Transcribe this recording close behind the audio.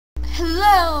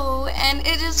Hello, and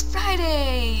it is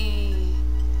Friday.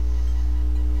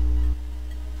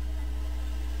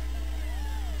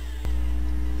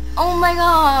 Oh my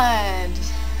god.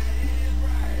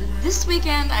 This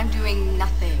weekend I'm doing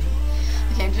nothing.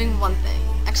 Okay, I'm doing one thing.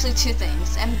 Actually 2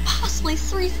 things, and possibly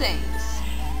 3 things.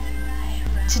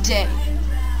 Today,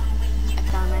 I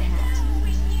found my hat.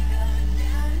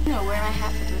 I'm gonna wear my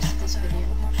hat for the rest of this video.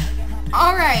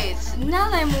 Alright, now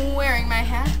that I'm wearing my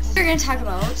hat, we're gonna talk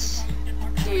about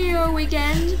your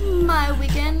weekend, my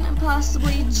weekend, and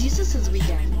possibly Jesus'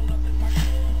 weekend.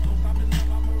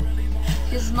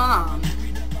 His mom.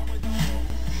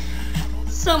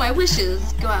 So my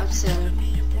wishes go out to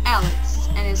Alex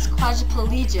and his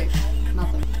quadriplegic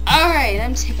mother. Alright,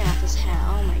 I'm taking off this hat.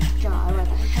 Oh my god, what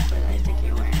the heck was I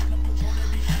thinking wearing?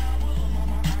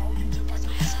 That's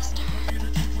my sister.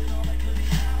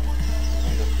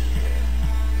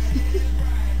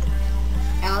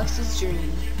 Alex's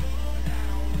dream.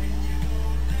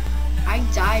 I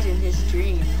died in his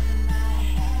dream.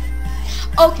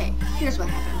 Okay, here's what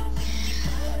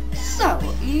happened. So,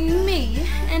 me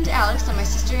and Alex and my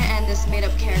sister and this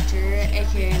made-up character,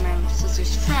 aka my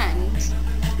sister's friend,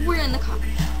 we're in the car.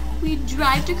 We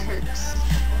drive to Kirk's,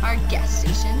 our gas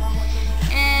station,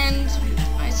 and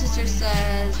my sister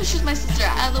pushes my sister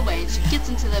out of the way, and she gets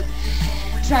into the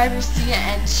driver's seat,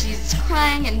 and she's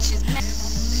crying, and she's mad.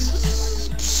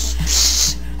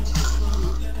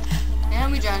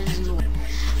 And we drive into the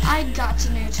I got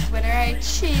to new Twitter. I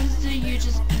changed the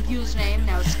username.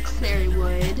 Now it's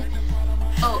Clarywood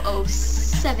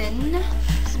 007.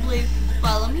 Possibly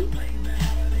follow me.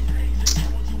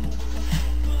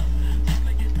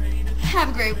 Have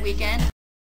a great weekend.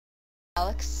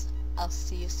 Alex, I'll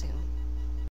see you soon.